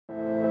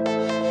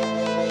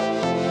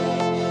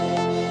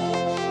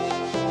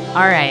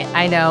Alright,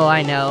 I know.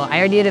 I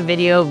already did a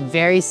video,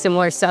 very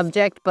similar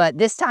subject, but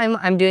this time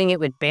I'm doing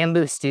it with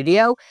Bambu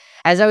Studio,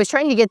 as I was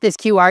trying to get this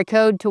QR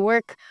code to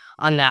work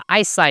on the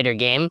Ice Slider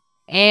game,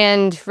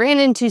 and ran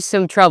into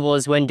some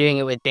troubles when doing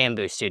it with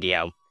Bambu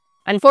Studio.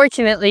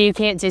 Unfortunately, you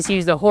can't just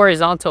use the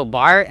horizontal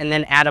bar and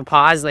then add a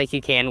pause like you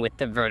can with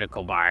the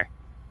vertical bar.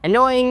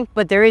 Annoying,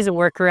 but there is a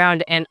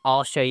workaround, and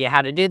I'll show you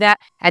how to do that.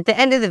 At the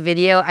end of the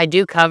video, I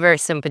do cover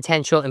some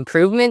potential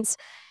improvements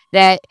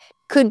that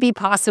could be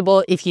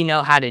possible if you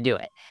know how to do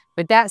it.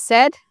 With that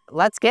said,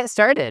 let's get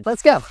started.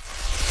 Let's go.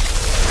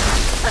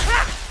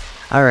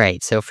 All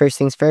right, so first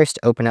things first,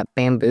 open up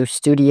Bambu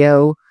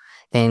Studio,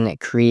 then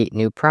create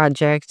new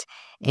project,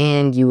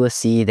 and you will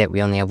see that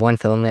we only have one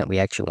filament. We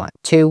actually want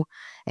two,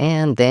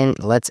 and then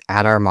let's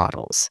add our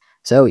models.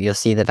 So you'll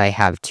see that I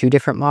have two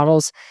different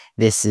models.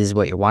 This is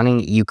what you're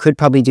wanting. You could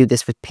probably do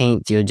this with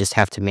paint. You'll just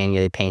have to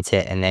manually paint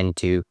it and then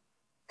do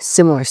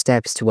similar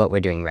steps to what we're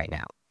doing right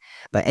now.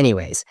 But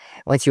anyways,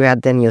 once you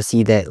add them, you'll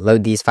see that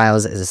load these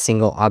files as a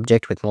single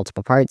object with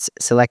multiple parts.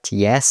 Select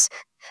yes.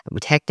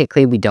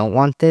 Technically, we don't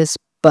want this,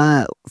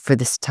 but for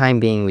this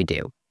time being, we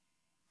do.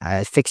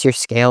 Fix your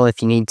scale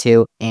if you need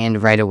to,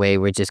 and right away,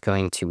 we're just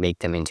going to make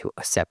them into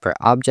separate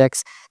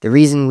objects. The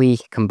reason we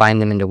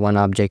combined them into one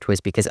object was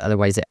because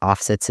otherwise it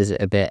offsets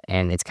it a bit,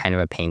 and it's kind of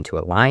a pain to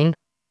align.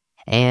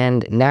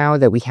 And now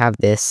that we have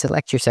this,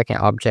 select your second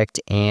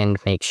object and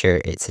make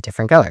sure it's a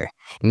different color.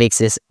 It makes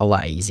this a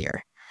lot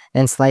easier.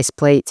 Then slice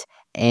plate,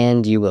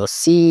 and you will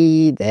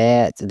see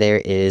that there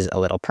is a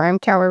little prime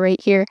tower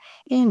right here,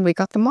 and we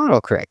got the model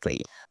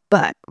correctly.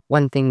 But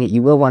one thing that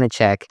you will want to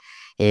check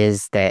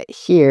is that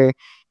here,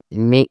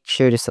 make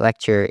sure to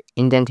select your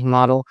indenting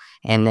model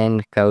and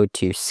then go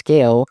to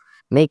scale.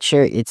 Make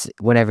sure it's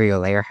whatever your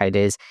layer height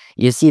is.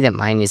 You'll see that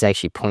mine is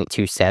actually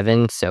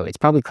 0.27, so it's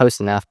probably close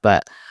enough,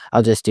 but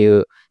I'll just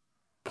do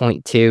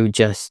 0.2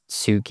 just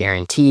to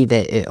guarantee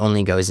that it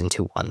only goes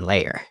into one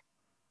layer.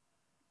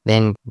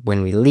 Then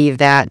when we leave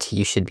that,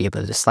 you should be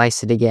able to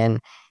slice it again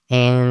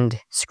and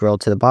scroll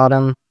to the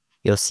bottom.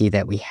 You'll see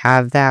that we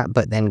have that,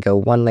 but then go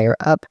one layer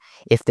up.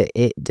 If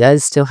it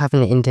does still have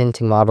an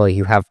indenting model,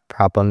 you have a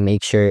problem.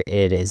 Make sure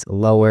it is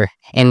lower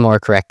and more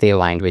correctly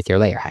aligned with your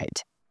layer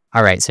height.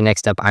 All right, so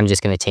next up, I'm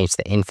just going to change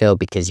the infill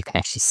because you can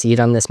actually see it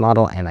on this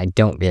model, and I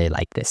don't really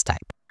like this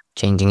type.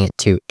 Changing it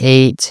to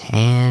 8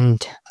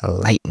 and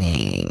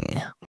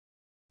lightning.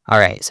 All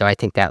right, so I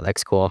think that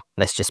looks cool.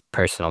 That's just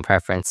personal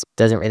preference.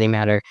 Doesn't really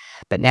matter.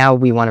 But now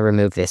we want to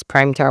remove this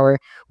prime tower,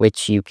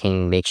 which you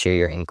can make sure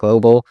you're in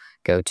global.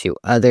 Go to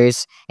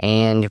others,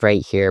 and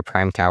right here,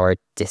 prime tower,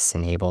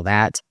 disenable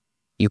that.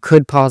 You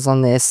could pause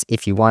on this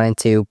if you wanted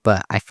to,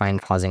 but I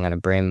find pausing on a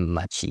brim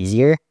much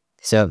easier.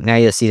 So now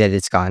you'll see that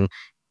it's gone.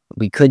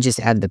 We could just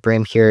add the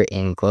brim here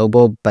in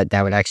global, but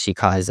that would actually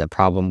cause a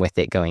problem with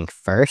it going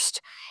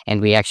first.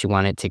 And we actually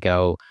want it to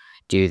go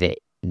do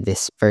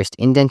this first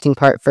indenting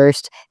part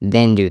first,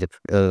 then do the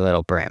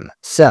little brim.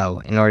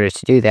 So in order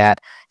to do that,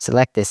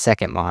 select this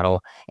second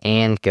model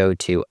and go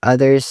to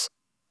others,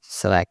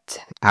 select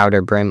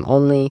outer brim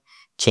only,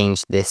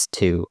 change this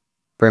to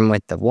brim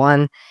width of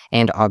 1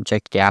 and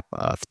object gap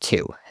of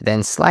 2.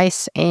 Then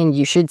slice, and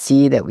you should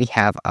see that we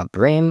have a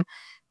brim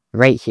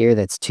right here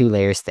that's 2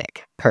 layers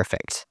thick.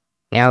 Perfect.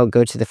 Now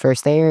go to the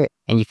first layer,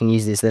 and you can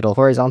use this little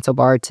horizontal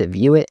bar to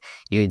view it.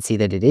 You would see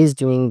that it is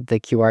doing the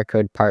QR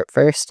code part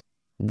first.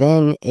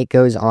 Then it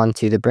goes on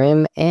to the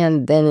brim,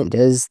 and then it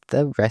does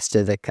the rest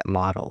of the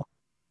model.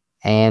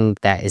 And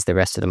that is the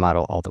rest of the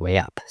model all the way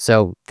up.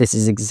 So this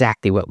is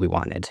exactly what we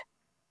wanted.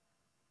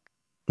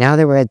 Now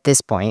that we're at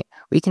this point,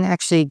 we can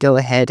actually go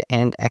ahead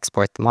and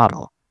export the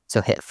model.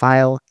 So hit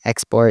File,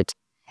 Export,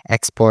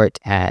 Export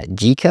at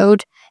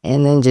G-code,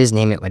 and then just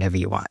name it whatever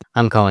you want.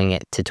 I'm calling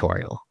it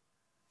Tutorial.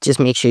 Just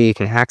make sure you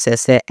can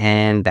access it,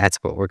 and that's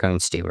what we're going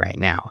to do right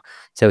now.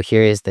 So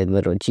here is the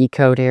little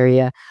G-code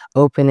area.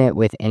 Open it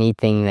with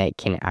anything that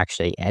can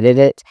actually edit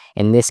it.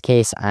 In this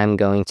case, I'm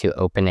going to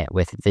open it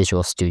with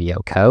Visual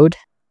Studio Code.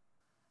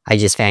 I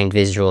just found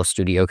Visual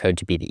Studio Code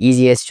to be the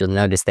easiest. You'll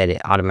notice that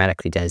it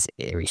automatically does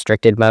a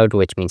restricted mode,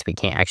 which means we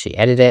can't actually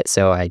edit it.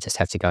 So I just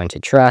have to go into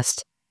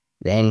Trust.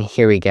 Then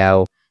here we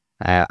go.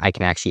 I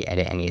can actually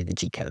edit any of the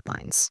G-code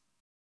lines.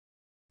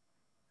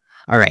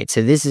 All right,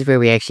 so this is where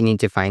we actually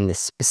need to find the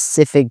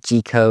specific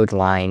G-code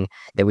line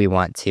that we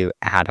want to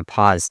add a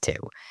pause to.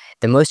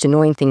 The most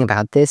annoying thing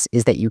about this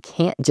is that you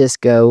can't just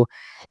go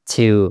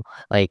to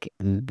like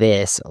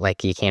this,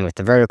 like you can with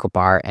the vertical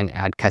bar, and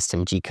add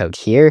custom G-code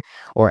here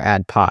or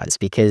add pause,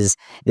 because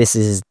this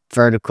is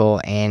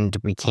vertical and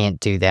we can't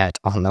do that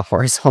on the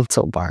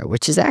horizontal bar,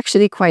 which is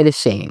actually quite a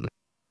shame.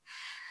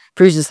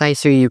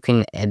 PrusaSlicer, you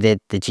can edit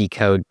the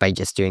G-code by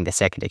just doing the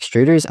second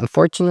extruders.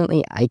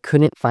 Unfortunately, I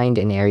couldn't find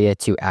an area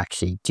to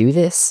actually do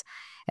this,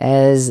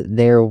 as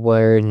there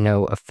were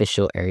no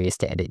official areas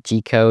to edit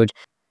G-code.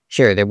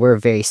 Sure, there were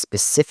very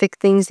specific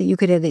things that you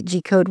could edit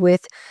G-code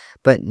with,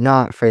 but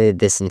not for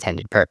this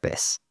intended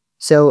purpose.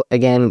 So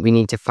again, we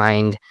need to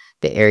find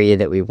the area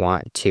that we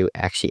want to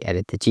actually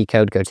edit the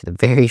G-code. Go to the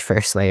very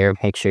first layer,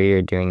 make sure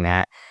you're doing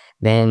that.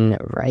 Then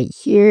right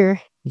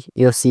here,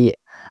 you'll see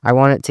I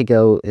want it to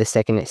go the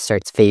second it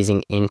starts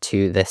phasing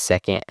into the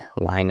second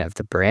line of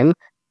the brim.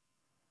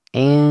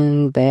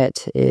 And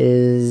that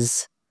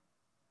is...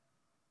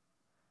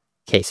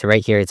 Okay, so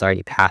right here, it's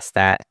already past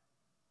that.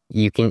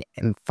 You can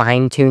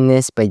fine-tune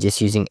this by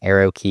just using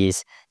arrow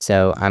keys.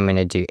 So I'm going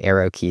to do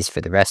arrow keys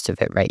for the rest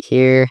of it right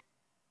here.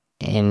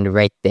 And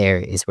right there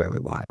is where we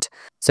want.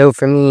 So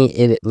for me,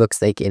 it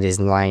looks like it is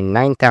line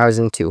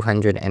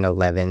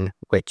 9211,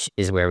 which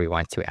is where we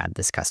want to add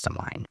this custom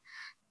line.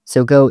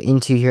 So go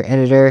into your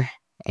editor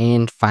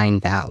and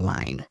find that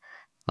line.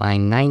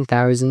 Line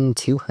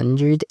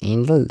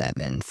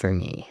 9211 for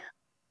me.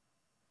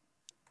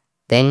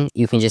 Then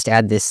you can just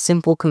add this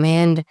simple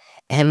command,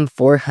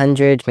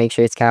 M400, make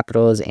sure it's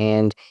capitals,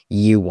 and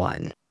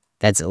U1.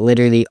 That's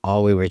literally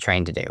all we were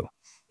trying to do.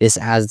 This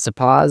adds a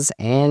pause,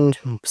 and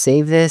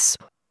save this.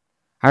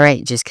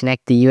 Alright, just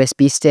connect the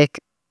USB stick,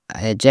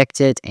 eject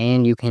it,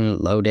 and you can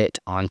load it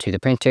onto the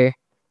printer,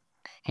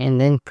 and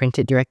then print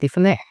it directly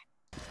from there.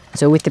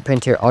 So with the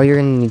printer, all you're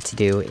going to need to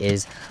do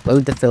is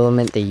load the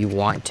filament that you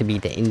want to be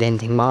the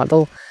indenting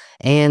model,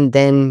 and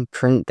then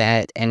print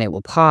that, and it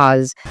will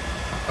pause.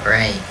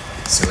 Alright,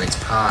 so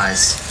it's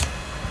paused.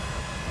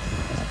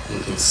 You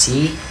can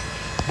see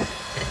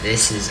that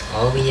this is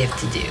all we have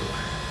to do.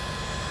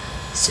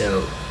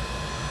 So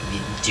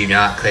do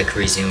not click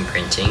resume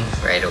printing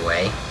right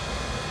away.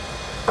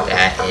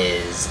 That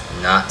is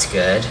not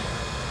good.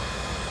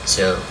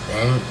 So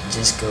then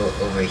just go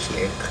over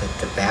here, click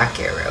the back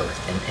arrow,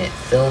 then hit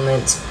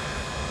filament,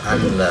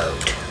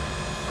 unload.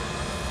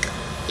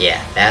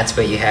 Yeah, that's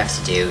what you have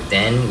to do.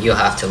 Then you'll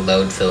have to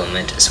load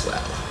filament as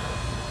well.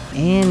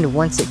 And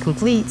once it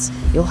completes,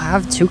 you'll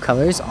have two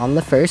colors on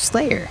the first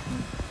layer.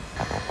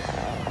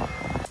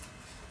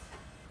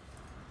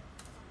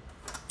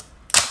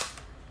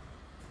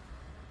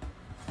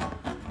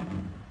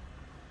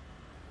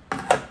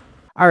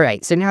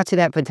 Alright, so now to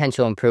that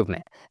potential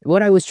improvement.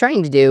 What I was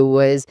trying to do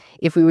was,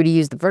 if we were to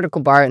use the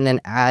vertical bar and then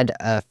add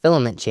a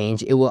filament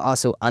change, it will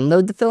also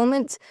unload the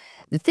filament.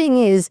 The thing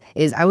is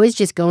I was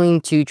just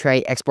going to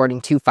try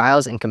exporting two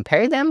files and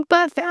compare them,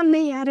 but found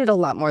they added a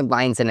lot more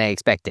lines than I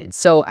expected.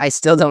 So I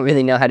still don't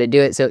really know how to do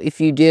it, so if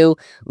you do,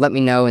 let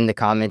me know in the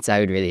comments, I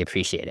would really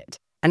appreciate it.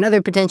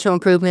 Another potential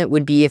improvement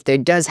would be if there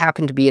does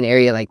happen to be an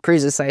area like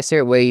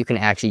PrusaSlicer where you can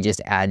actually just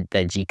add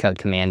the G-code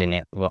command and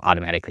it will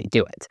automatically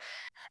do it.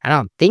 I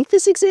don't think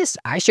this exists.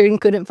 I sure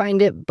couldn't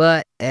find it,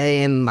 but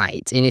it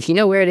might. And if you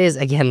know where it is,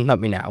 again, let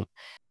me know.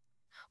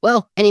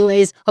 Well,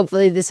 anyways,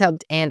 hopefully this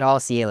helped, and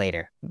I'll see you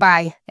later.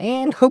 Bye.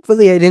 And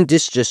hopefully I didn't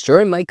just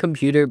destroy my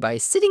computer by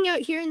sitting out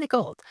here in the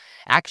cold.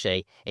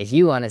 Actually, if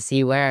you want to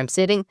see where I'm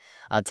sitting,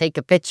 I'll take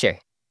a picture.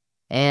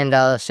 And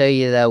I'll show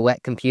you the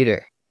wet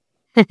computer.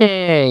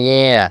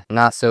 Yeah,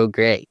 not so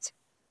great.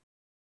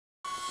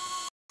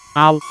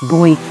 Oh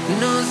boy.